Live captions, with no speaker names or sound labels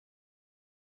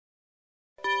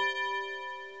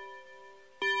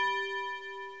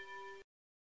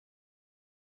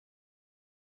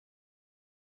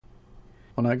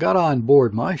When I got on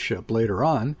board my ship later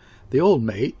on, the old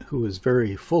mate, who was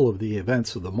very full of the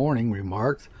events of the morning,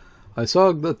 remarked, "I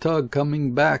saw the tug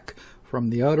coming back from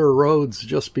the outer roads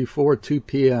just before 2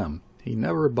 p.m. He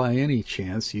never by any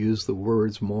chance used the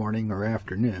words morning or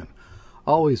afternoon.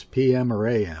 Always p.m. or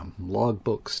a.m.,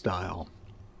 logbook style.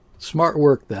 Smart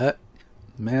work, that.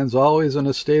 Man's always in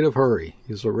a state of hurry.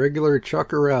 He's a regular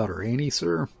chucker-outer, ain't he,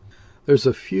 sir? There's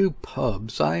a few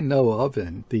pubs I know of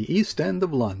in the East End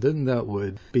of London that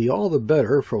would be all the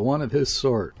better for one of his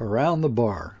sort. Around the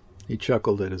bar." He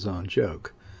chuckled at his own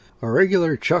joke. "A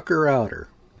regular chucker-outer.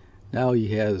 Now he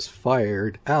has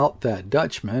fired out that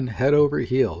Dutchman head over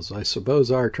heels. I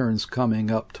suppose our turn's coming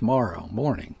up tomorrow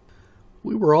morning."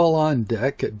 We were all on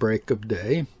deck at break of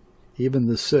day. Even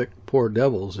the sick poor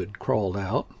devils had crawled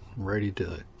out, ready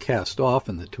to cast off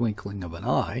in the twinkling of an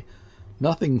eye.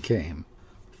 Nothing came.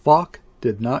 Falk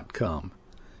did not come.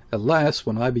 At last,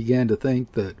 when I began to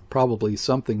think that probably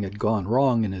something had gone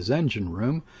wrong in his engine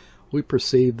room, we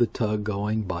perceived the tug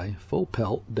going by full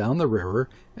pelt down the river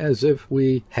as if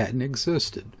we hadn't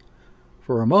existed.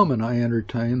 For a moment I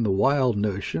entertained the wild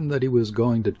notion that he was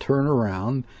going to turn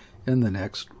around in the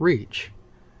next reach.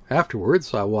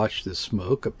 Afterwards I watched the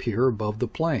smoke appear above the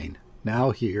plain, now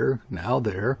here, now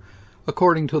there,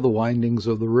 according to the windings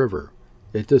of the river.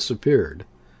 It disappeared.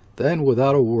 Then,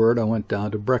 without a word, I went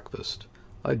down to breakfast.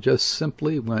 I just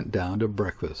simply went down to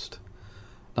breakfast.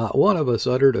 Not one of us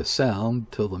uttered a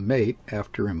sound till the mate,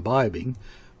 after imbibing,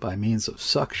 by means of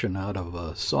suction out of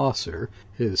a saucer,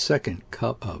 his second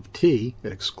cup of tea,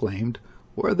 exclaimed,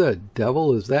 "Where the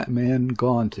devil is that man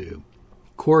gone to?"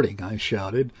 "Courting," I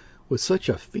shouted, with such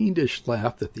a fiendish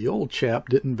laugh that the old chap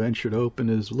didn't venture to open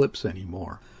his lips any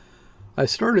more. I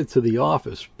started to the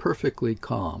office perfectly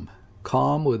calm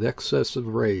with excessive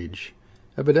rage.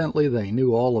 Evidently they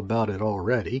knew all about it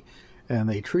already, and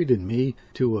they treated me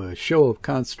to a show of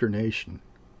consternation.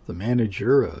 The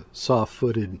manager, a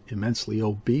soft-footed, immensely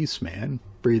obese man,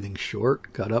 breathing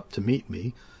short, got up to meet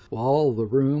me, while the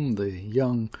room, the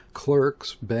young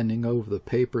clerks, bending over the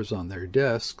papers on their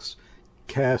desks,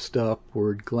 cast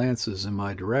upward glances in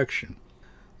my direction.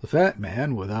 The fat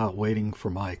man, without waiting for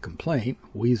my complaint,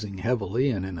 wheezing heavily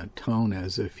and in a tone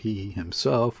as if he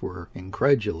himself were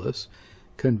incredulous,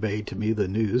 conveyed to me the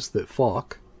news that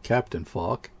Falk, Captain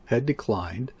Falk, had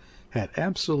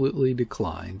absolutely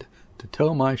declined, to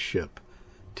tow my ship,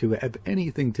 to have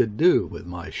anything to do with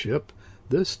my ship,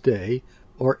 this day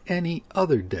or any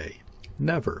other day.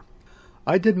 Never.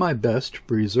 I did my best to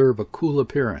preserve a cool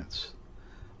appearance.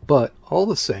 But, all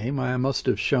the same, I must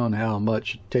have shown how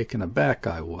much taken aback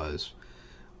I was.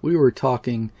 We were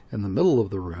talking in the middle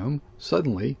of the room.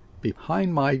 Suddenly,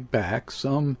 behind my back,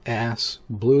 some ass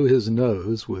blew his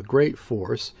nose with great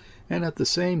force, and at the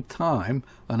same time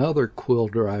another quill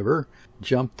driver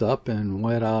jumped up and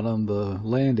went out on the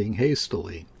landing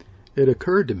hastily. It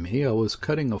occurred to me I was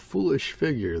cutting a foolish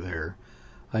figure there.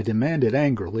 I demanded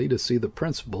angrily to see the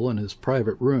principal in his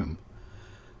private room.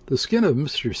 The skin of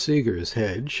Mr. Seeger's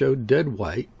head showed dead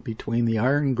white between the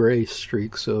iron-gray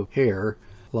streaks of hair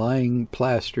lying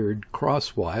plastered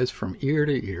crosswise from ear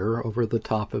to ear over the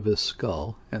top of his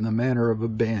skull in the manner of a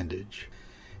bandage.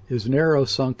 His narrow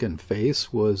sunken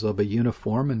face was of a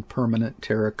uniform and permanent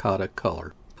terracotta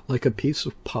color, like a piece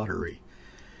of pottery.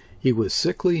 He was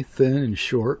sickly, thin, and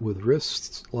short, with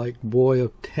wrists like a boy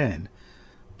of 10,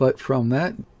 but from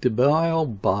that debile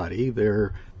body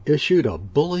there issued a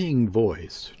bullying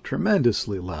voice,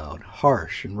 tremendously loud,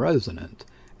 harsh, and resonant,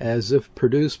 as if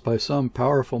produced by some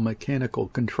powerful mechanical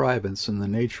contrivance in the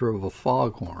nature of a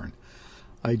foghorn.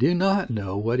 I do not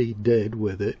know what he did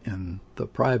with it in the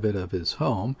private of his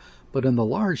home, but in the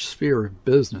large sphere of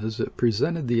business it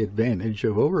presented the advantage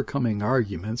of overcoming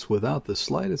arguments without the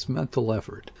slightest mental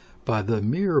effort, by the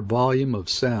mere volume of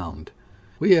sound.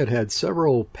 We had had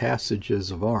several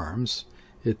passages of arms.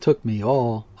 It took me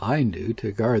all I knew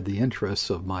to guard the interests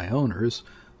of my owners,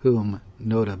 whom,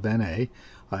 nota bene,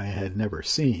 I had never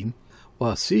seen,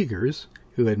 while Seegers,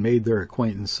 who had made their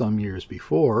acquaintance some years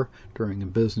before, during a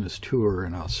business tour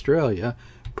in Australia,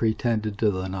 pretended to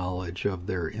the knowledge of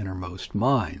their innermost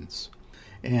minds,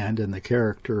 and, in the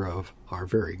character of our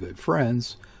very good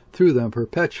friends, threw them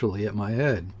perpetually at my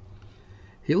head.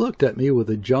 He looked at me with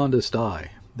a jaundiced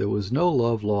eye. There was no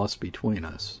love lost between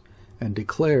us, and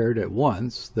declared at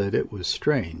once that it was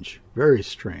strange, very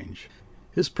strange.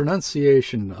 His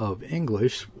pronunciation of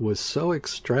English was so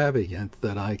extravagant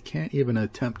that I can't even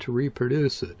attempt to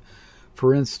reproduce it.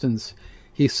 For instance,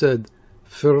 he said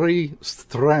 "very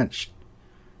strange,"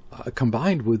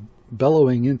 combined with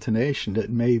bellowing intonation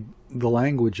that made the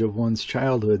language of one's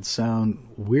childhood sound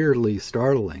weirdly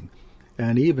startling,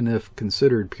 and even if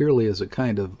considered purely as a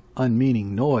kind of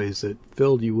unmeaning noise that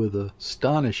filled you with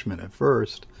astonishment at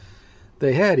first,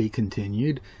 they had, he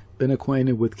continued, been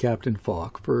acquainted with Captain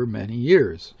Falk for many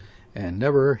years, and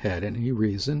never had any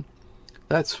reason.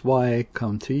 That's why I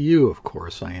come to you, of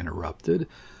course, I interrupted.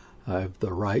 I've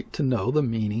the right to know the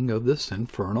meaning of this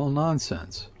infernal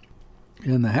nonsense.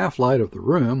 In the half-light of the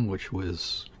room, which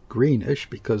was greenish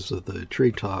because of the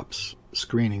treetops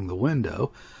screening the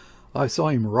window, I saw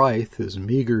him writhe his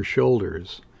meager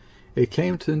shoulders. It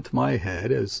came into my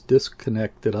head, as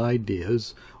disconnected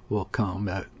ideas will come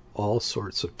at all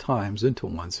sorts of times into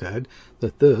one's head,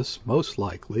 that this, most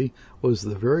likely, was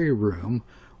the very room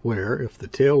where, if the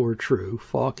tale were true,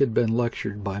 Falk had been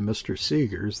lectured by Mr.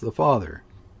 Seegers, the father.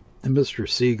 And Mr.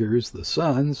 Seegers, the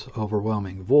son's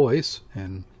overwhelming voice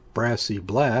and brassy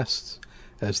blasts,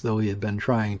 as though he had been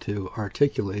trying to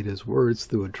articulate his words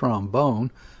through a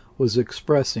trombone, was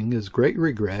expressing his great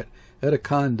regret at a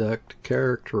conduct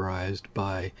characterized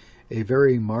by a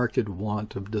very marked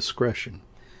want of discretion.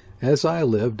 As I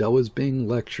lived, I was being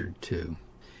lectured to.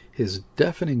 His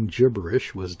deafening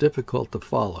gibberish was difficult to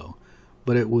follow,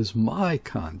 but it was my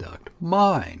conduct,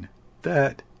 mine,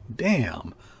 that,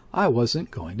 damn, I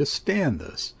wasn't going to stand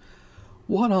this.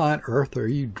 "What on earth are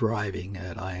you driving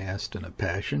at?" I asked in a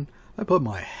passion. I put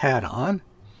my hat on,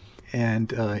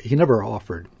 and he never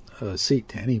offered a seat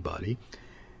to anybody,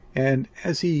 and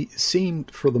as he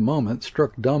seemed for the moment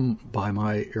struck dumb by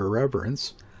my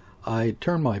irreverence, I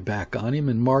turned my back on him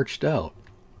and marched out.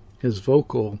 His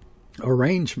vocal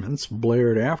arrangements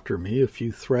blared after me a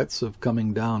few threats of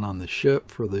coming down on the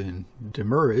ship for the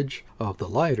demurrage of the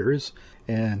lighters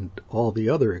and all the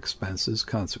other expenses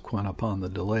consequent upon the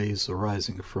delays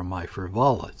arising from my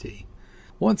frivolity.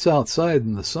 Once outside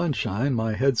in the sunshine,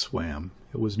 my head swam.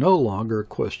 It was no longer a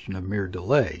question of mere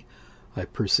delay. I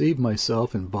perceived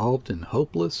myself involved in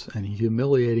hopeless and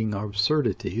humiliating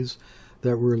absurdities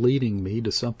that were leading me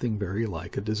to something very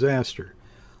like a disaster.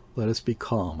 "Let us be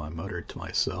calm," I muttered to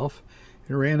myself,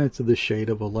 and ran into the shade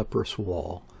of a leprous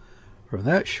wall. From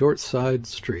that short side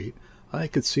street I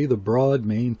could see the broad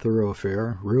main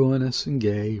thoroughfare, ruinous and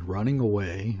gay, running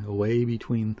away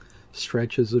between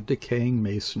stretches of decaying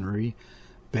masonry,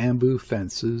 bamboo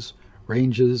fences,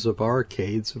 ranges of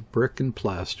arcades of brick and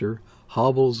plaster,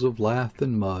 hovels of lath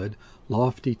and mud,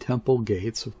 lofty temple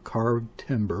gates of carved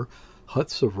timber,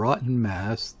 huts of rotten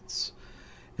masts,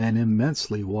 an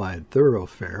immensely wide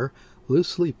thoroughfare,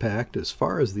 loosely packed as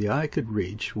far as the eye could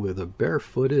reach, with a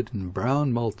barefooted and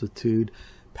brown multitude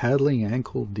paddling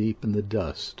ankle-deep in the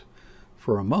dust.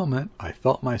 For a moment I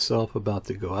felt myself about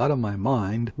to go out of my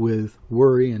mind with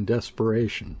worry and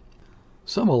desperation.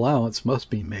 Some allowance must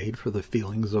be made for the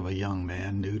feelings of a young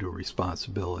man new to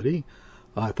responsibility.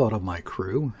 I thought of my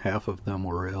crew. Half of them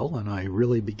were ill, and I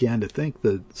really began to think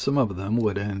that some of them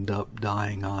would end up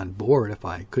dying on board if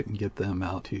I couldn't get them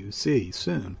out to sea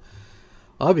soon.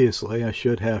 Obviously, I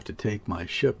should have to take my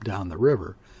ship down the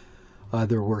river,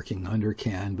 either working under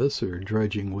canvas or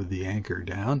dredging with the anchor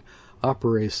down,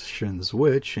 operations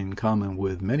which, in common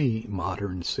with many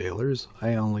modern sailors,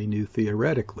 I only knew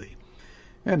theoretically,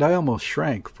 and I almost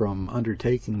shrank from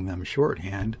undertaking them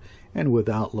shorthand and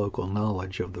without local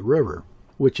knowledge of the river,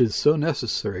 which is so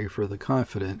necessary for the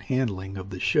confident handling of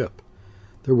the ship.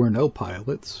 There were no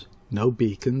pilots, no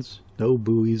beacons, no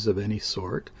buoys of any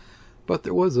sort, but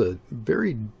there was a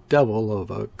very devil of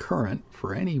a current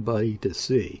for anybody to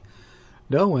see,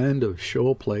 no end of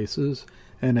shoal places,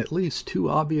 and at least 2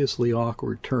 obviously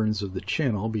awkward turns of the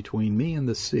channel between me and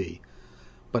the sea.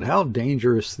 But how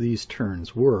dangerous these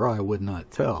turns were I would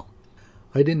not tell.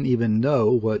 I didn't even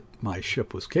know what my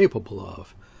ship was capable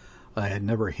of. I had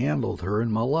never handled her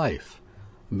in my life.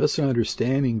 A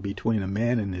misunderstanding between a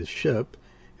man and his ship,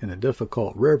 in a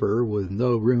difficult river with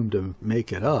no room to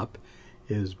make it up,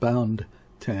 is bound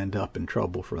to end up in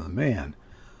trouble for the man.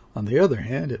 On the other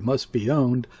hand, it must be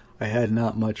owned, I had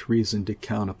not much reason to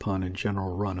count upon a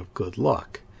general run of good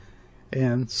luck.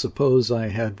 And suppose I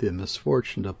had the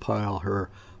misfortune to pile her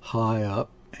high up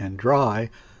and dry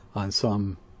on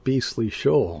some beastly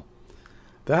shoal.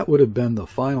 That would have been the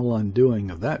final undoing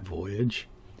of that voyage.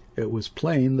 It was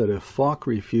plain that if Falk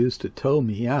refused to tow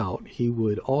me out, he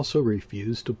would also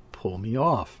refuse to pull me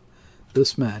off.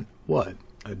 This meant, what,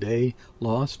 a day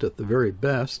lost at the very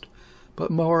best, but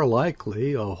more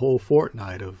likely a whole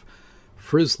fortnight of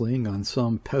frizzling on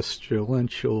some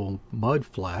pestilential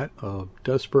mud-flat, of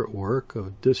desperate work,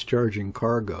 of discharging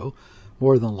cargo.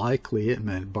 More than likely it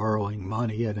meant borrowing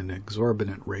money at an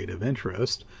exorbitant rate of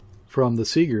interest, from the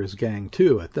Seegers gang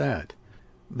too, at that.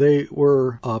 They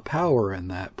were a power in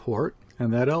that port,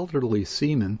 and that elderly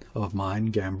seaman of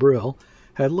mine, Gambrill,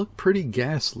 had looked pretty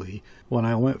ghastly when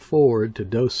I went forward to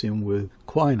dose him with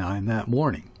quinine that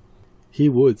morning. He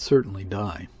would certainly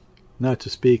die, not to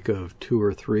speak of 2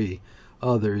 or 3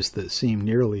 others that seemed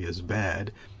nearly as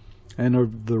bad, and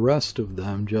of the rest of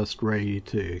them just ready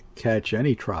to catch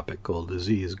any tropical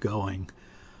disease going.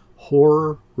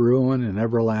 Horror, ruin, and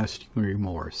everlasting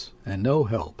remorse, and no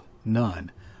help,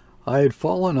 none. I had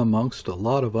fallen amongst a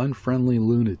lot of unfriendly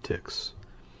lunatics.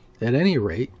 At any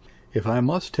rate, if I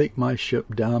must take my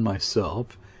ship down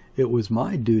myself, it was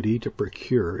my duty to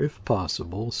procure, if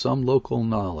possible, some local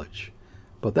knowledge.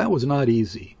 But that was not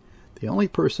easy. The only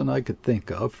person I could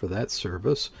think of for that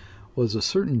service was a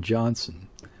certain Johnson,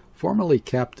 formerly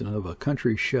captain of a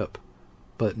country ship,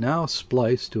 but now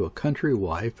spliced to a country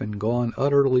wife and gone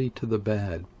utterly to the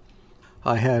bad.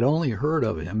 I had only heard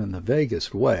of him in the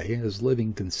vaguest way as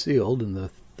living concealed in the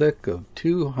thick of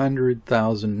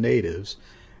 200,000 natives,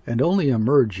 and only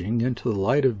emerging into the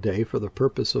light of day for the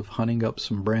purpose of hunting up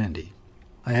some brandy.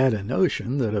 I had a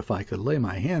notion that if I could lay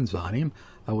my hands on him,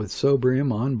 I would sober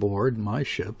him on board my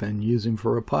ship and use him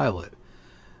for a pilot.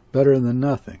 Better than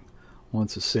nothing.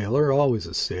 Once a sailor, always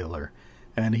a sailor,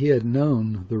 and he had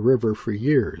known the river for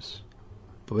years.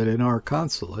 But in our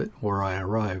consulate, where I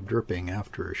arrived dripping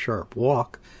after a sharp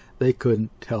walk, they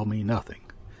couldn't tell me nothing.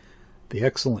 The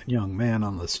excellent young man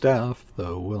on the staff,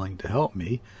 though willing to help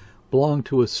me, belonged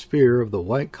to a sphere of the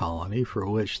white colony for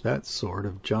which that sort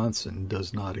of Johnson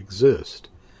does not exist.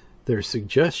 Their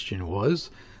suggestion was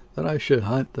that I should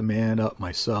hunt the man up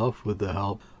myself with the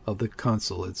help of the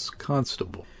consulate's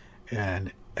constable,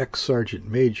 an ex-sergeant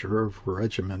major of a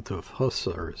regiment of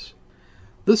hussars.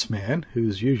 This man,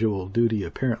 whose usual duty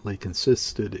apparently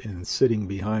consisted in sitting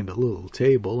behind a little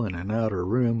table in an outer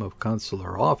room of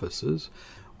consular offices,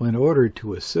 when ordered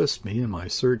to assist me in my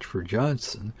search for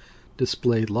Johnson,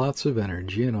 displayed lots of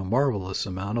energy and a marvelous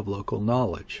amount of local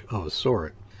knowledge, of a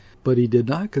sort. But he did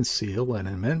not conceal an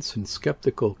immense and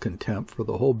skeptical contempt for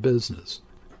the whole business.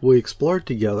 We explored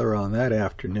together on that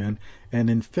afternoon an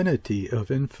infinity of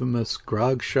infamous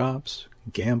grog shops,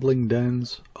 gambling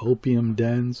dens, opium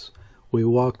dens. We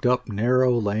walked up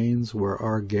narrow lanes where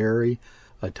our gharry,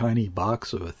 a tiny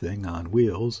box of a thing on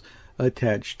wheels,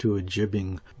 attached to a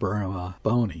jibbing Burma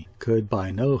boney, could by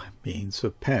no means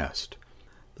have passed.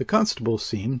 The constable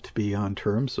seemed to be on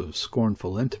terms of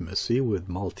scornful intimacy with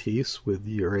Maltese, with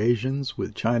Eurasians,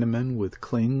 with Chinamen, with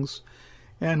Klings,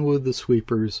 and with the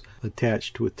sweepers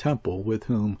attached to a temple with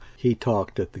whom he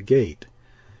talked at the gate.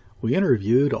 We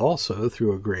interviewed also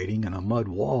through a grating in a mud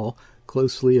wall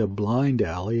closely a blind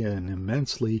alley an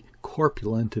immensely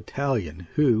corpulent Italian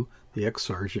who, the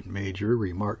ex-sergeant major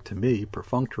remarked to me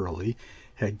perfunctorily,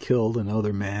 had killed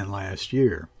another man last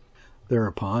year.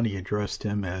 Thereupon he addressed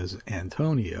him as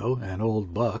Antonio, an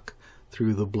old buck,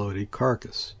 through the bloated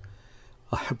carcass,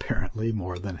 apparently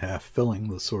more than half filling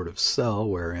the sort of cell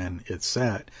wherein it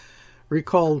sat,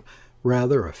 recalled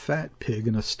rather a fat pig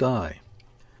in a sty.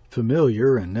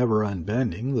 Familiar and never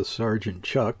unbending, the sergeant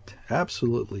chucked,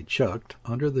 absolutely chucked,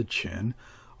 under the chin,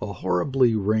 a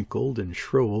horribly wrinkled and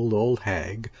shriveled old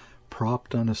hag,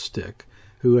 propped on a stick,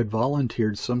 who had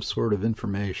volunteered some sort of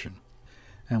information.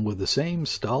 And with the same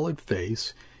stolid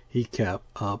face he kept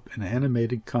up an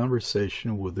animated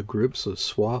conversation with the groups of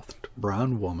swathed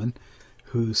brown women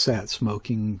who sat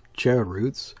smoking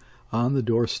cheroots on the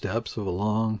doorsteps of a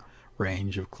long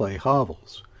range of clay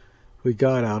hovels. We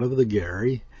got out of the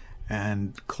gharry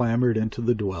and clambered into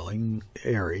the dwelling,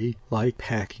 airy like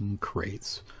packing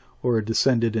crates, or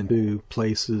descended into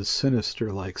places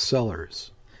sinister like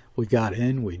cellars. We got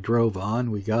in, we drove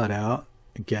on, we got out,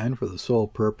 again for the sole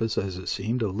purpose, as it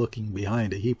seemed, of looking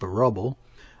behind a heap of rubble.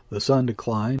 The sun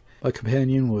declined. My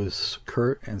companion was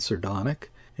curt and sardonic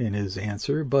in his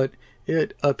answer, but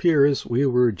it appears we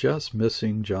were just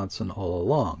missing Johnson all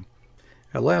along.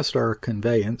 At last our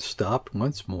conveyance stopped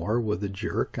once more with a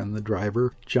jerk, and the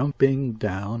driver, jumping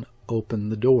down,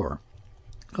 opened the door.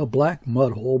 A black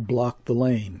mud-hole blocked the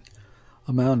lane.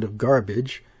 A mound of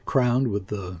garbage, crowned with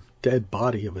the dead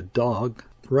body of a dog,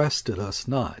 rested us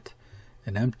not.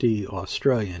 An empty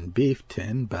Australian beef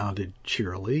tin bounded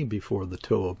cheerily before the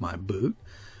toe of my boot.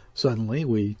 Suddenly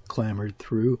we clambered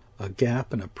through a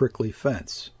gap in a prickly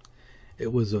fence.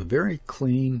 It was a very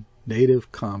clean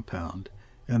native compound,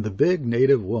 and the big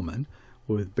native woman,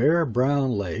 with bare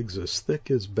brown legs as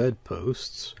thick as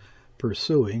bedposts,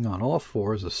 pursuing on all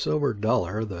fours a silver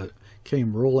dollar that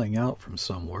came rolling out from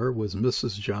somewhere, was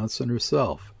Mrs. Johnson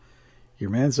herself. "Your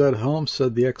man's at home,"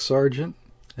 said the ex-sergeant,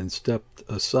 and stepped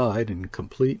aside in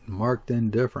complete and marked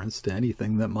indifference to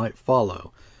anything that might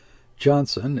follow.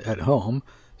 Johnson, at home,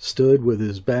 stood with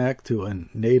his back to a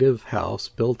native house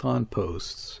built on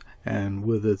posts, and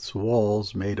with its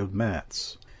walls made of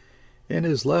mats. In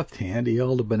his left hand he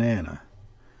held a banana.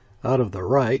 Out of the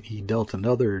right he dealt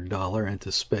another dollar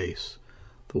into space.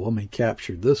 The woman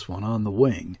captured this one on the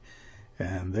wing,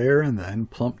 and there and then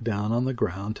plumped down on the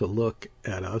ground to look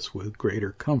at us with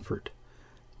greater comfort.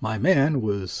 My man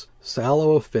was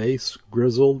sallow of face,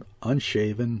 grizzled,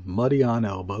 unshaven, muddy on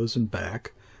elbows and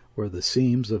back, where the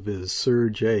seams of his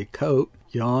serge coat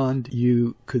yawned.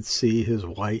 You could see his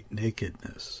white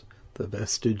nakedness. The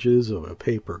vestiges of a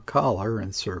paper collar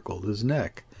encircled his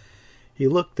neck. He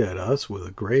looked at us with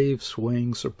a grave,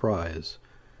 swaying surprise.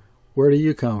 "Where do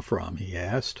you come from?" he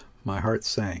asked. My heart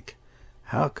sank.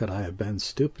 How could I have been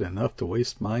stupid enough to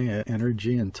waste my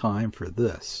energy and time for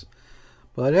this?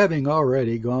 But having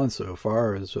already gone so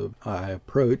far as I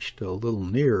approached a little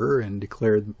nearer and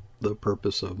declared the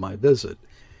purpose of my visit,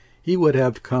 he would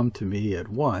have come to me at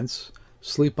once,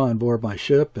 sleep on board my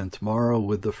ship, and tomorrow,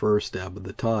 with the first ebb of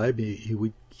the tide, he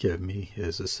would give me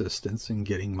his assistance in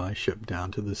getting my ship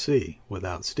down to the sea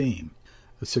without steam.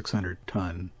 A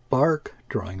 600-ton bark,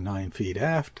 drawing 9 feet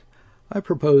aft. I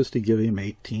proposed to give him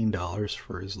 $18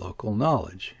 for his local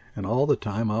knowledge, and all the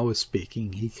time I was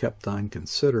speaking he kept on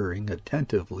considering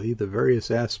attentively the various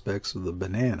aspects of the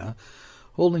banana,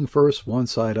 holding first one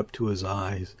side up to his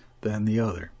eyes, then the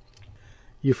other.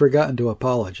 "You've forgotten to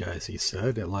apologize," he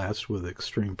said, at last with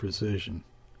extreme precision.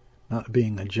 "Not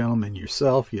being a gentleman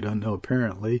yourself, you don't know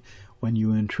apparently when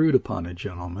you intrude upon a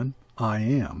gentleman. I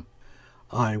am.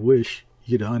 I wish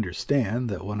you to understand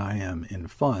that when I am in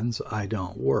funds I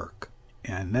don't work.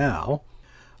 And now,"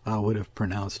 I would have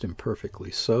pronounced him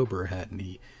perfectly sober hadn't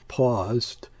he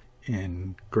paused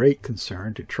in great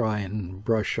concern to try and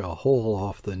brush a hole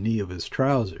off the knee of his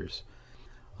trousers,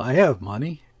 "I have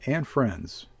money and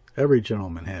friends. Every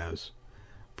gentleman has.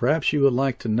 Perhaps you would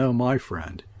like to know my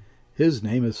friend. His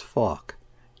name is Falk.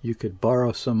 You could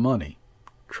borrow some money.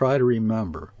 Try to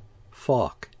remember.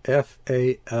 Falk.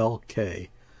 F-A-L-K.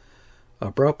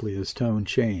 Abruptly his tone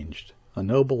changed. "A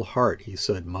noble heart," he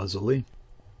said muzzily.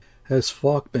 "Has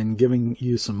Falk been giving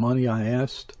you some money?" I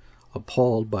asked,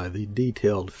 appalled by the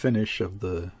detailed finish of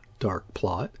the dark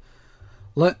plot.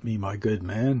 "Lent me, my good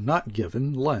man. Not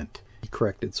given. Lent," he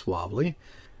corrected suavely.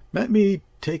 "Met me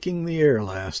taking the air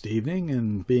last evening,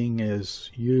 and being as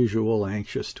usual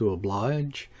anxious to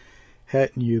oblige,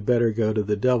 hadn't you better go to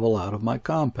the devil out of my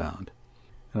compound?"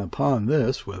 And upon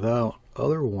this, without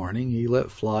other warning, he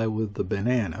let fly with the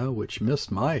banana, which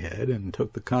missed my head and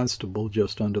took the constable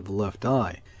just under the left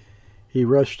eye. He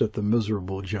rushed at the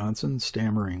miserable Johnson,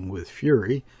 stammering with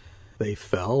fury. They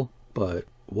fell, but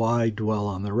why dwell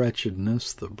on the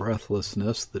wretchedness, the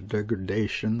breathlessness, the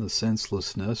degradation, the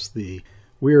senselessness, the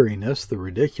weariness, the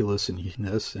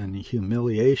ridiculousness and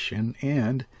humiliation,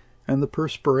 and the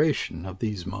perspiration of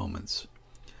these moments?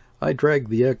 I dragged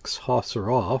the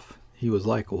ex-hawser off. He was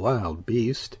like a wild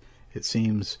beast. It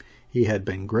seems he had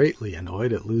been greatly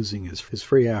annoyed at losing his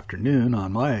free afternoon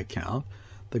on my account.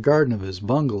 The garden of his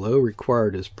bungalow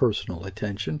required his personal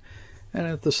attention, and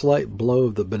at the slight blow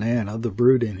of the banana the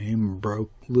brute in him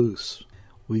broke loose.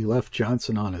 We left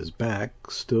Johnson on his back,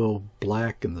 still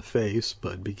black in the face,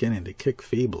 but beginning to kick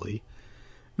feebly.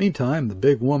 Meantime, the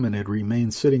big woman had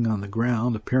remained sitting on the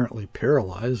ground, apparently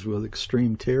paralyzed with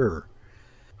extreme terror.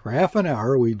 For half an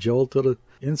hour we jolted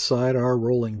inside our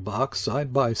rolling box,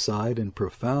 side by side, in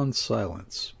profound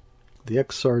silence. The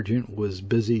ex-sergeant was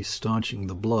busy staunching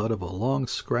the blood of a long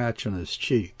scratch on his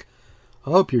cheek.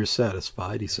 "I hope you're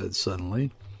satisfied," he said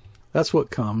suddenly. "That's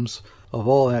what comes of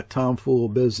all that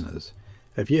tomfool business.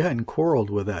 If you hadn't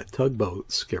quarreled with that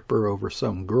tugboat skipper over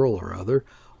some girl or other,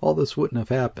 all this wouldn't have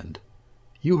happened."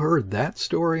 "You heard that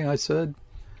story?" I said.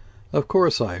 "Of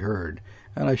course I heard,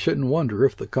 and I shouldn't wonder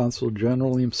if the consul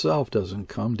general himself doesn't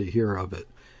come to hear of it.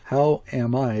 How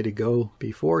am I to go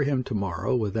before him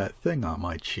tomorrow with that thing on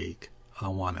my cheek, I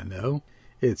want to know?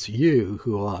 It's you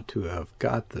who ought to have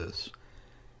got this."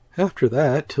 After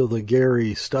that, till the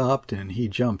gharry stopped and he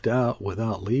jumped out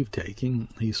without leave-taking,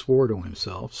 he swore to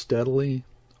himself, steadily,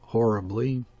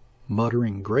 horribly,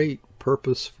 muttering great,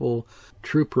 purposeful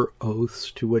trooper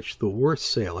oaths to which the worst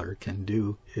sailor can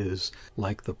do is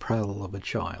like the prattle of a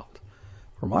child.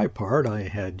 For my part, I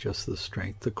had just the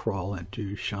strength to crawl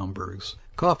into Schomburgk's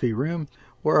coffee-room,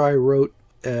 where I wrote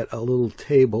at a little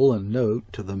table a note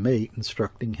to the mate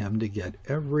instructing him to get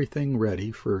everything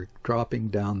ready for dropping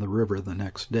down the river the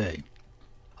next day.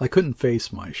 I couldn't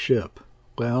face my ship.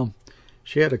 Well,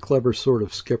 she had a clever sort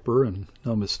of skipper, and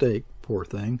no mistake, poor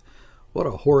thing. What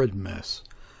a horrid mess.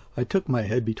 I took my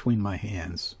head between my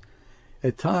hands.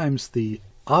 At times the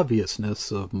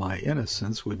obviousness of my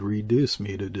innocence would reduce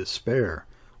me to despair.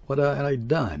 what I had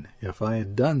done. If I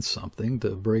had done something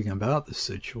to bring about the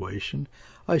situation,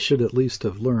 I should at least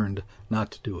have learned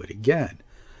not to do it again.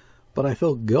 But I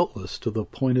felt guiltless to the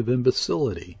point of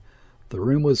imbecility. The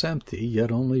room was empty,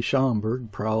 yet only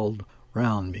Schomburg prowled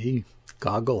round me,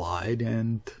 goggle-eyed,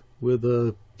 and with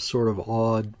a sort of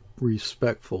awed,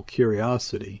 respectful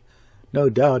curiosity. No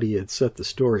doubt he had set the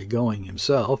story going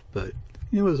himself, but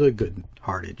he was a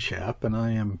good-hearted chap, and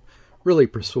I am really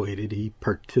persuaded he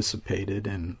participated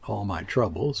in all my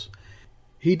troubles.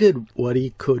 He did what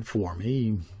he could for me.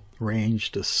 He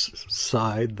ranged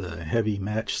aside the heavy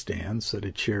match-stand, set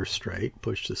a chair straight,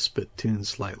 pushed the spittoon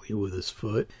slightly with his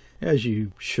foot, as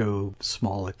you show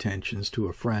small attentions to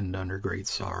a friend under great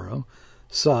sorrow,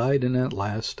 sighed, and at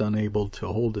last, unable to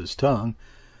hold his tongue,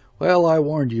 "Well, I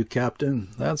warned you, Captain.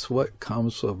 That's what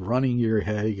comes of running your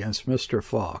head against Mr.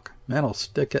 Falk. Man'll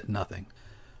stick at nothing."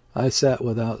 I sat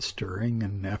without stirring,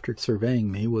 and after surveying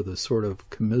me with a sort of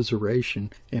commiseration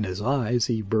in his eyes,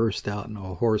 he burst out in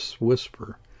a hoarse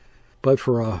whisper. "But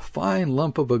for a fine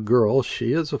lump of a girl,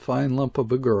 she is a fine lump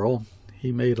of a girl."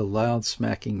 He made a loud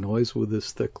smacking noise with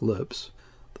his thick lips.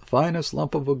 "The finest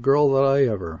lump of a girl that I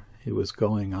ever—" He was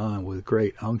going on with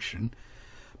great unction,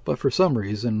 but for some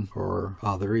reason or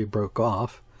other he broke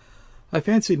off. I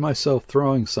fancied myself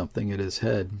throwing something at his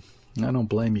head. "I don't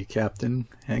blame you, Captain.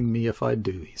 Hang me if I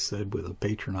do," he said with a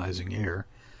patronizing air.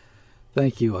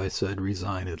 "Thank you," I said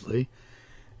resignedly.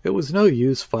 It was no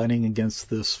use fighting against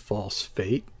this false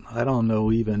fate. I don't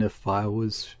know even if I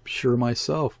was sure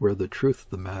myself where the truth of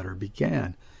the matter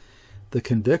began. The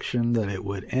conviction that it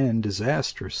would end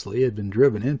disastrously had been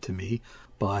driven into me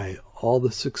by all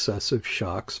the successive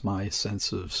shocks my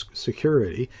sense of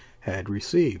security had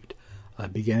received. I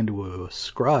began to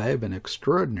ascribe an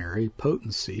extraordinary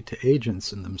potency to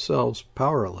agents in themselves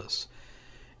powerless.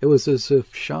 It was as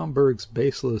if Schomburg's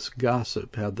baseless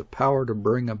gossip had the power to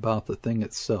bring about the thing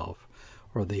itself,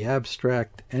 or the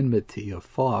abstract enmity of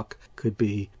Falk could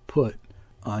be put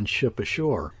on ship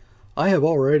ashore. I have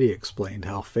already explained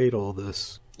how fatal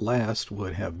this last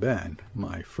would have been.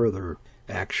 My further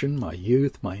action, my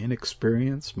youth, my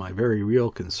inexperience, my very real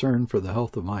concern for the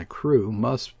health of my crew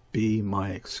must be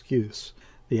my excuse.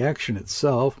 The action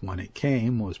itself, when it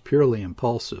came, was purely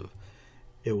impulsive.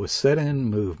 It was set in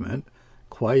movement,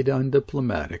 quite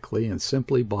undiplomatically, and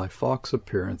simply by Falk's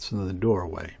appearance in the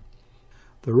doorway.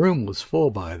 The room was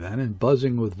full by then and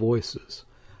buzzing with voices.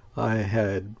 I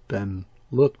had been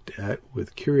looked at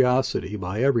with curiosity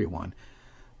by everyone,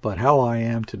 but how I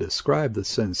am to describe the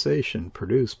sensation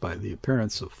produced by the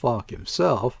appearance of Falk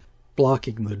himself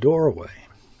blocking the doorway?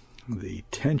 The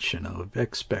tension of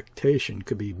expectation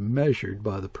could be measured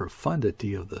by the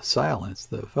profundity of the silence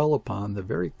that fell upon the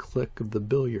very click of the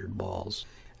billiard balls.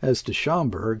 As to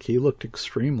Schomburg, he looked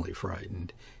extremely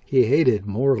frightened. He hated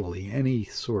mortally any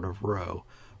sort of row,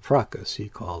 fracas he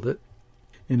called it,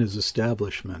 in his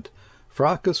establishment.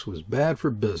 Fracas was bad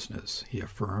for business, he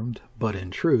affirmed, but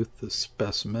in truth the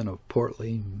specimen of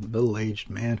portly, middle-aged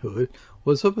manhood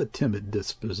was of a timid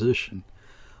disposition.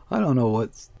 I don't know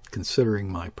what,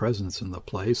 considering my presence in the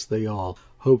place, they all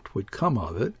hoped would come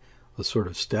of it, a sort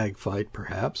of stag fight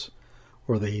perhaps,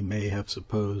 or they may have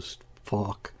supposed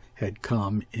Falk had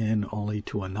come in only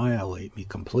to annihilate me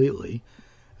completely.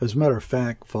 As a matter of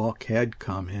fact, Falk had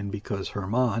come in because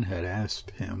Hermann had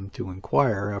asked him to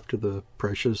inquire after the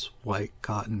precious white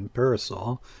cotton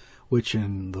parasol, which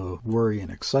in the worry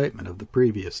and excitement of the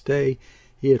previous day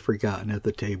he had forgotten at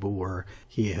the table where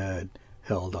he had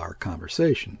held our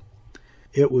conversation.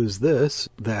 It was this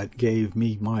that gave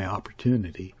me my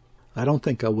opportunity. I don't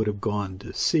think I would have gone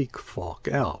to seek Falk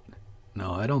out.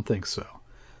 No, I don't think so.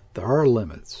 There are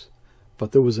limits.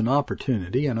 But there was an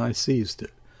opportunity, and I seized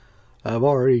it. I have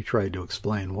already tried to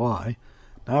explain why.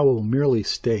 Now I will merely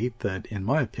state that, in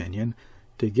my opinion,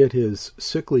 to get his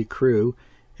sickly crew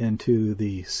into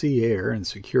the sea air and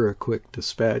secure a quick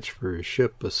dispatch for his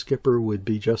ship, a skipper would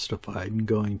be justified in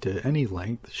going to any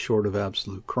length short of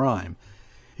absolute crime.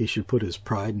 He should put his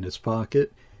pride in his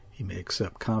pocket. He may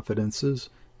accept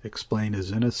confidences, explain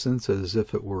his innocence as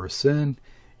if it were a sin.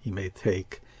 He may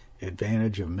take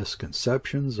advantage of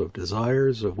misconceptions, of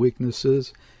desires, of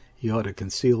weaknesses. He ought to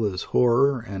conceal his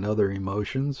horror and other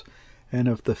emotions, and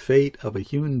if the fate of a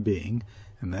human being,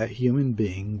 and that human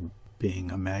being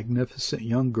being a magnificent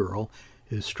young girl,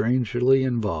 is strangely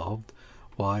involved,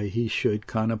 why he should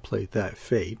contemplate that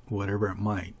fate, whatever it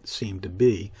might seem to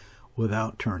be,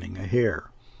 without turning a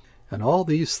hair. And all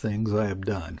these things I have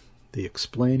done, the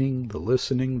explaining, the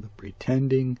listening, the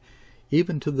pretending,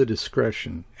 even to the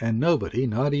discretion, and nobody,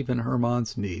 not even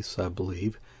Hermann's niece, I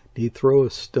believe, need throw a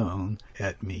stone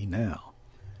at me now.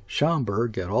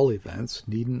 Schomburg, at all events,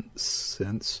 needn't,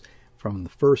 since from the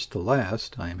first to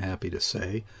last, I am happy to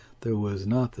say, there was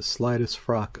not the slightest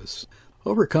fracas.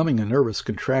 Overcoming a nervous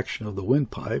contraction of the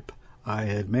windpipe, I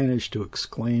had managed to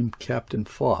exclaim Captain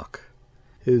Falk.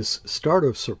 His start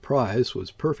of surprise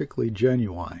was perfectly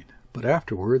genuine, but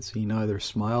afterwards he neither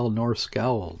smiled nor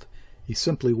scowled. He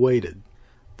simply waited.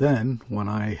 Then, when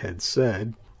I had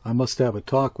said, "I must have a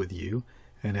talk with you,"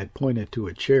 and had pointed to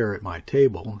a chair at my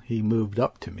table, he moved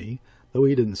up to me, though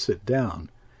he didn't sit down.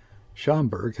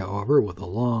 Schomburg, however, with a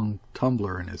long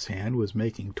tumbler in his hand, was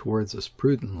making towards us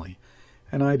prudently,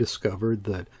 and I discovered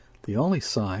that the only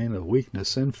sign of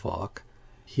weakness in Falk,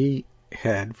 he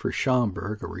had for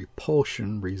Schomburg a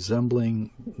repulsion resembling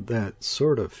that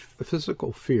sort of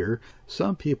physical fear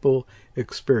some people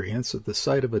experience at the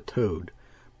sight of a toad.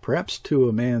 Perhaps to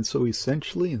a man so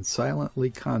essentially and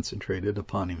silently concentrated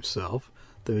upon himself,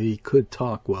 though he could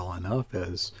talk well enough,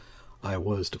 as I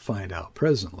was to find out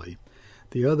presently,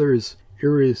 the other's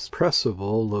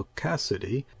irrepressible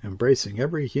loquacity, embracing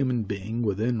every human being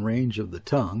within range of the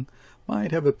tongue,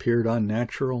 might have appeared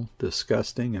unnatural,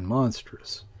 disgusting, and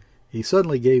monstrous. He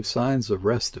suddenly gave signs of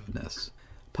restiveness,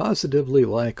 positively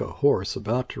like a horse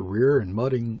about to rear and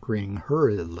muttering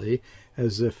hurriedly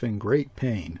as if in great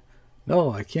pain.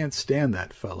 "No, I can't stand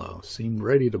that fellow," seemed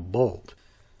ready to bolt.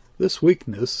 This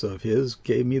weakness of his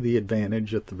gave me the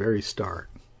advantage at the very start.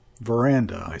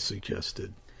 "Veranda," I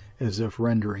suggested, as if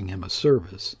rendering him a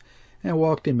service, and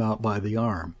walked him out by the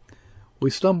arm. We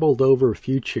stumbled over a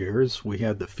few chairs. We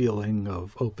had the feeling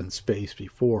of open space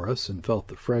before us, and felt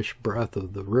the fresh breath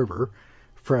of the river,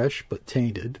 fresh but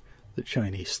tainted, the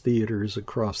Chinese theaters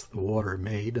across the water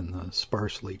made, and the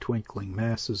sparsely twinkling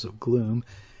masses of gloom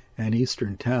an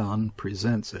eastern town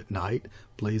presents at night,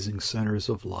 blazing centers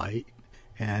of light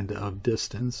and of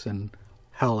distance and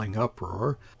howling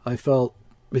uproar. I felt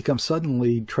become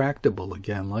suddenly tractable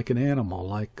again, like an animal,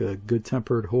 like a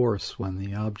good-tempered horse when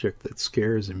the object that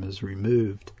scares him is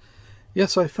removed.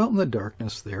 Yes, I felt in the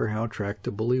darkness there how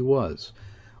tractable he was,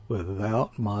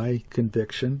 without my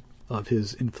conviction of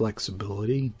his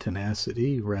inflexibility,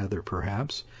 tenacity, rather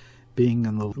perhaps, being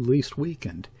in the least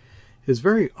weakened. His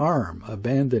very arm,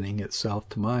 abandoning itself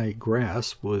to my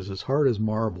grasp, was as hard as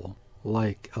marble,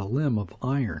 like a limb of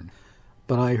iron.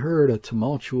 But I heard a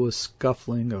tumultuous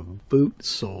scuffling of boot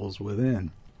soles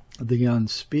within. The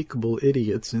unspeakable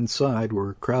idiots inside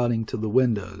were crowding to the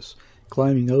windows,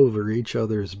 climbing over each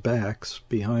other's backs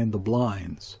behind the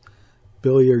blinds,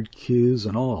 billiard cues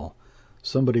and all.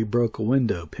 Somebody broke a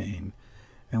window pane,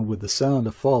 and with the sound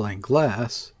of falling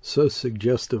glass, so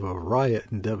suggestive of riot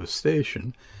and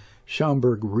devastation,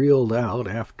 Schomburg reeled out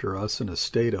after us in a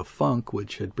state of funk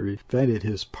which had prevented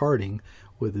his parting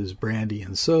with his brandy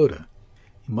and soda.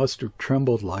 He must have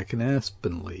trembled like an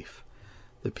aspen leaf.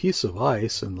 The piece of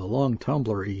ice and the long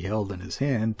tumbler he held in his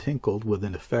hand tinkled with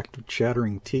an effect of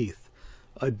chattering teeth.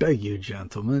 "I beg you,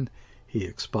 gentlemen," he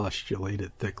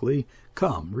expostulated thickly.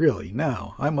 "Come, really,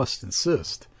 now, I must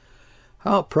insist.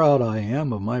 How proud I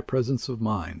am of my presence of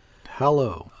mind."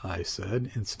 "Hallo," I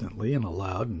said instantly in a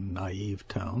loud and naive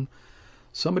tone.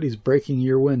 "Somebody's breaking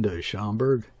your window,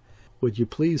 Schomburg. Would you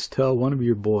please tell one of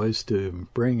your boys to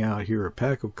bring out here a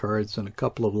pack of cards and a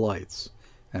couple of lights,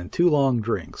 and 2 long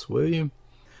drinks, will you?"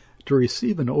 To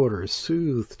receive an order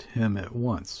soothed him at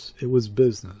once. It was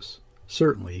business.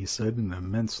 "Certainly," he said in an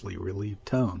immensely relieved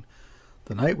tone.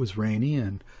 The night was rainy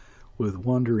and with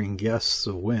wandering gusts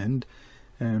of wind,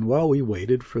 and while we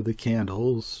waited for the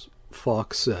candles,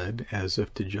 Falk said, as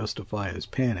if to justify his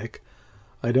panic,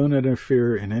 "I don't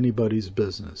interfere in anybody's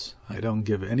business. I don't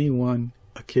give anyone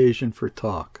occasion for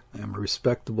talk. I am a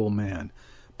respectable man,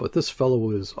 but this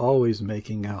fellow is always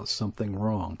making out something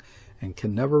wrong, and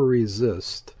can never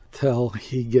resist till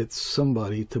he gets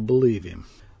somebody to believe him."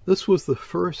 This was the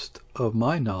first of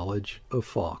my knowledge of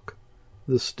Falk.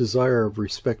 This desire of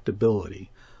respectability,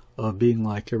 of being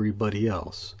like everybody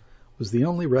else, was the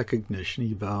only recognition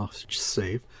he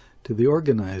vouchsafed to the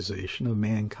organization of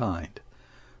mankind.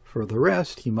 For the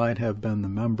rest, he might have been the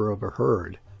member of a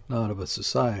herd, not of a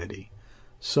society.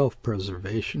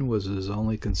 Self-preservation was his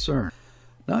only concern.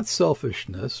 Not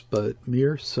selfishness, but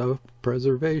mere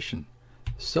self-preservation.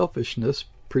 Selfishness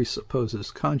presupposes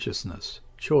consciousness,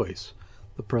 choice,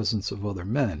 the presence of other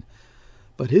men,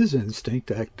 but his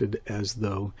instinct acted as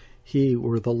though he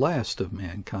were the last of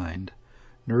mankind,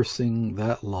 nursing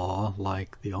that law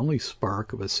like the only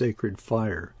spark of a sacred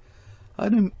fire. I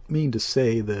don't mean to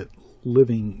say that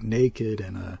living naked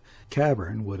in a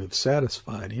cavern would have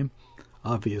satisfied him.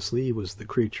 Obviously, he was the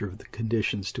creature of the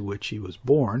conditions to which he was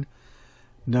born.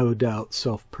 No doubt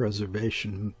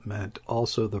self-preservation meant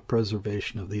also the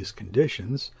preservation of these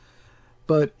conditions,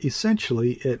 But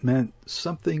essentially it meant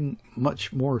something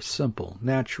much more simple,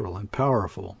 natural, and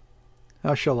powerful.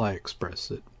 How shall I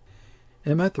express it?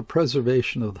 It meant the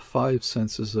preservation of the five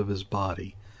senses of his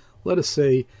body. Let us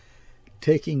say,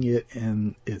 taking it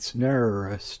in its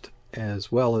narrowest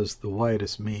as well as the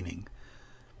widest meaning.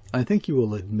 I think you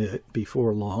will admit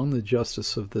before long the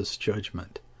justice of this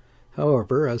judgment.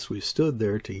 However, as we stood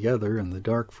there together in the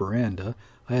dark veranda,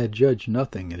 I had judged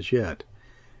nothing as yet,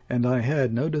 and I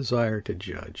had no desire to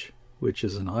judge, which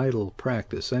is an idle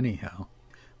practice anyhow.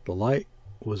 The light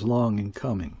was long in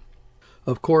coming.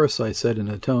 Of course, I said in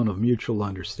a tone of mutual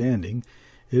understanding,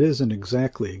 it isn't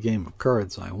exactly a game of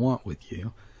cards I want with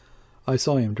you. I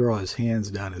saw him draw his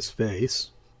hands down his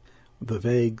face, the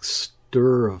vague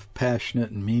stir of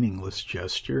passionate and meaningless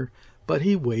gesture, but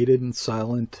he waited in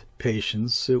silent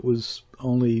patience. It was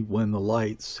only when the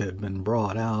lights had been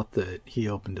brought out that he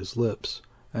opened his lips.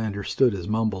 I understood his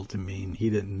mumble to mean he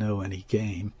didn't know any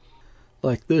game.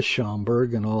 Like this,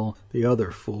 Schomburg and all the other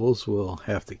fools will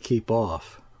have to keep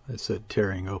off, I said,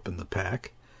 tearing open the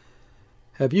pack.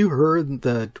 Have you heard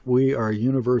that we are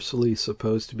universally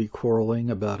supposed to be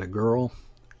quarreling about a girl?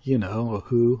 You know, a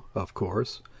who, of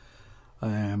course.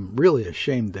 I am really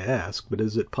ashamed to ask, but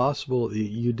is it possible that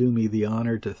you do me the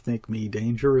honor to think me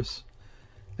dangerous?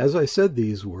 As I said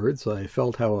these words, I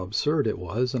felt how absurd it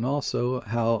was, and also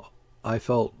how I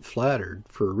felt flattered,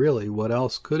 for really, what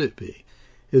else could it be?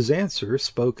 His answer,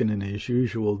 spoken in his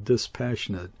usual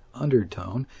dispassionate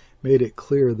undertone, made it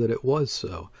clear that it was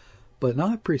so, but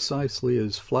not precisely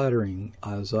as flattering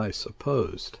as I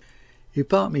supposed. He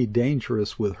thought me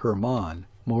dangerous with Hermann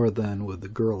more than with the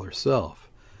girl herself.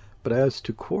 But as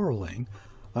to quarreling,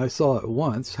 I saw at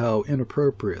once how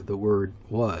inappropriate the word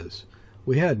was.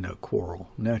 We had no quarrel.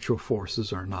 Natural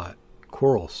forces are not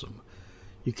quarrelsome.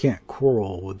 You can't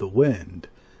quarrel with the wind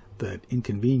that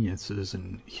inconveniences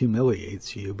and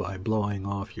humiliates you by blowing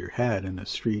off your hat in a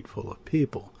street full of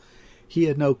people. He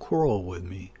had no quarrel with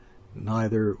me.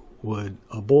 Neither would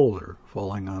a boulder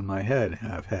falling on my head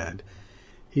have had.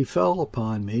 He fell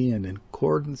upon me in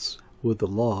accordance with the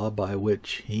law by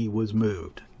which he was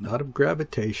moved, not of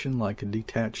gravitation like a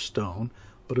detached stone,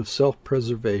 but of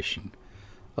self-preservation.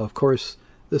 Of course,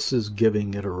 this is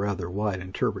giving it a rather wide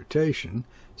interpretation.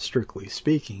 Strictly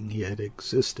speaking, he had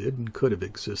existed and could have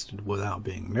existed without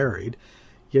being married,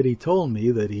 yet he told me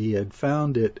that he had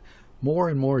found it more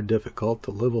and more difficult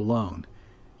to live alone.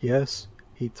 Yes,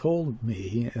 he told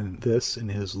me this in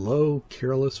his low,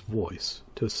 careless voice,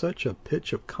 to such a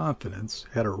pitch of confidence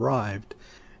had arrived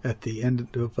at the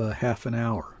end of half an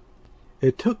hour.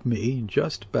 It took me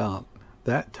just about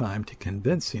that time to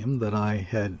convince him that I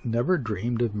had never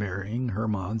dreamed of marrying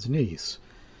Hermann's niece.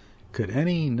 Could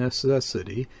any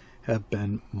necessity have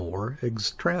been more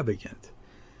extravagant?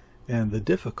 And the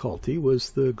difficulty was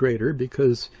the greater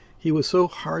because he was so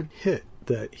hard hit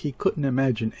that he couldn't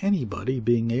imagine anybody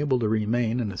being able to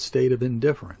remain in a state of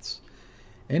indifference.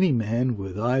 Any man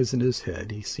with eyes in his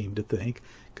head, he seemed to think,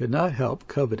 could not help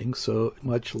coveting so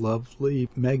much lovely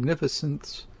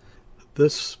magnificence.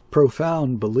 This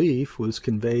profound belief was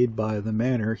conveyed by the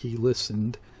manner he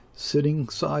listened, sitting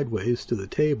sideways to the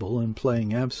table and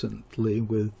playing absently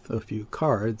with a few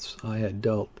cards I had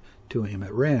dealt to him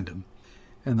at random.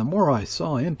 And the more I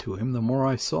saw into him, the more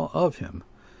I saw of him.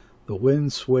 The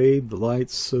wind swayed the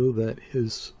lights so that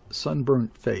his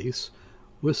sunburnt face,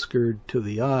 whiskered to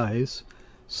the eyes,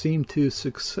 seemed to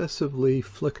successively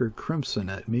flicker crimson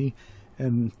at me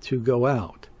and to go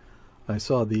out. I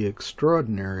saw the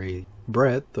extraordinary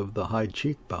breadth of the high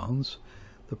cheekbones,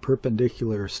 the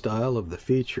perpendicular style of the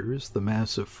features, the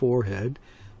massive forehead,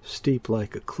 steep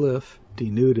like a cliff,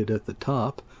 denuded at the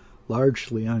top,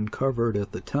 largely uncovered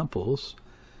at the temples.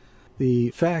 The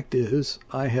fact is,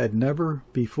 I had never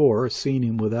before seen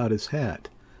him without his hat,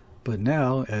 but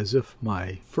now, as if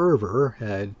my fervor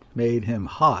had made him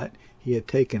hot, he had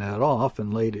taken it off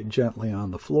and laid it gently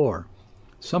on the floor.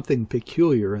 Something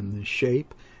peculiar in the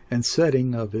shape and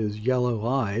setting of his yellow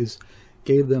eyes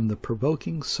gave them the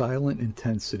provoking silent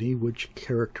intensity which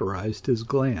characterized his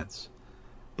glance.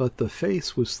 But the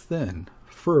face was thin,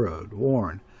 furrowed,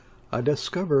 worn. I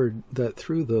discovered that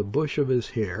through the bush of his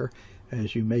hair,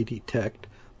 as you may detect,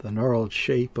 the gnarled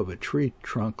shape of a tree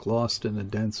trunk lost in a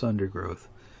dense undergrowth.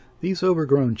 These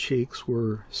overgrown cheeks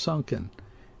were sunken.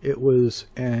 It was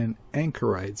an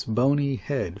anchorite's bony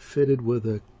head fitted with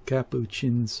a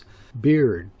capuchin's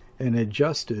beard and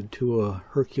adjusted to a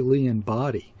Herculean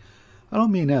body. I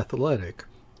don't mean athletic.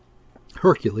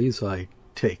 Hercules, I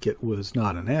take it, was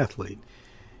not an athlete.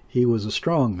 He was a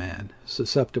strong man,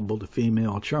 susceptible to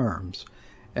female charms,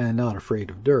 and not afraid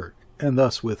of dirt. And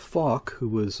thus with Falk, who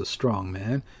was a strong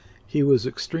man, He was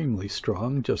extremely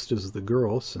strong, just as the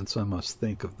girl, since I must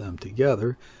think of them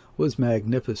together, was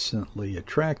magnificently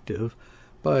attractive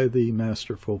by the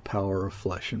masterful power of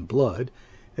flesh and blood,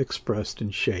 expressed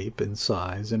in shape and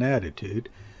size and attitude,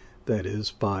 that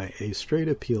is, by a straight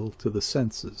appeal to the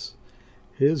senses.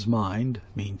 His mind,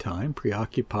 meantime,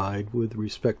 preoccupied with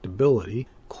respectability,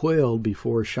 quailed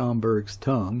before Schomberg's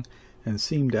tongue, and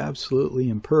seemed absolutely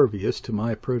impervious to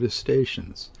my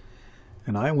protestations.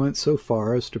 And I went so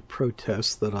far as to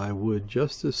protest that I would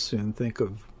just as soon think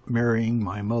of marrying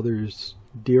my mother's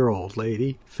dear old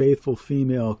lady, faithful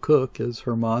female cook as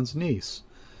Hermann's niece.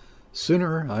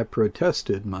 Sooner, I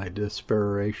protested my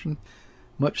desperation,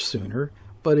 much sooner,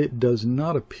 but it does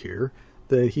not appear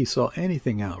that he saw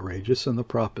anything outrageous in the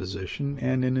proposition,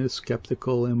 and in his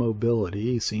skeptical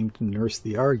immobility he seemed to nurse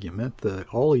the argument that at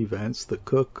all events the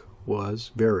cook was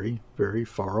very, very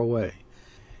far away.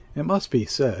 It must be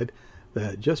said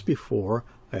that just before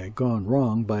I had gone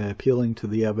wrong by appealing to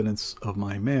the evidence of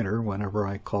my manner whenever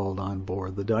I called on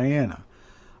board the Diana.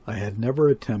 I had never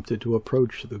attempted to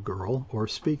approach the girl, or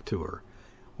speak to her,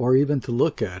 or even to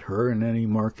look at her in any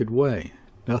marked way.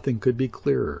 Nothing could be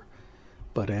clearer.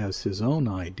 But as his own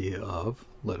idea of,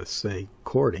 let us say,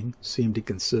 courting seemed to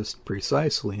consist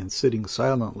precisely in sitting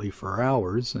silently for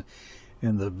hours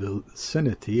in the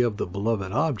vicinity of the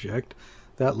beloved object,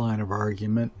 that line of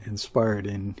argument inspired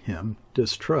in him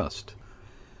distrust.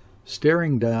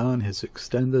 Staring down his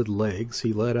extended legs,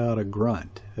 he let out a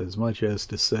grunt, as much as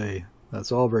to say,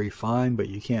 "That's all very fine, but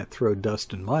you can't throw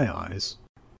dust in my eyes."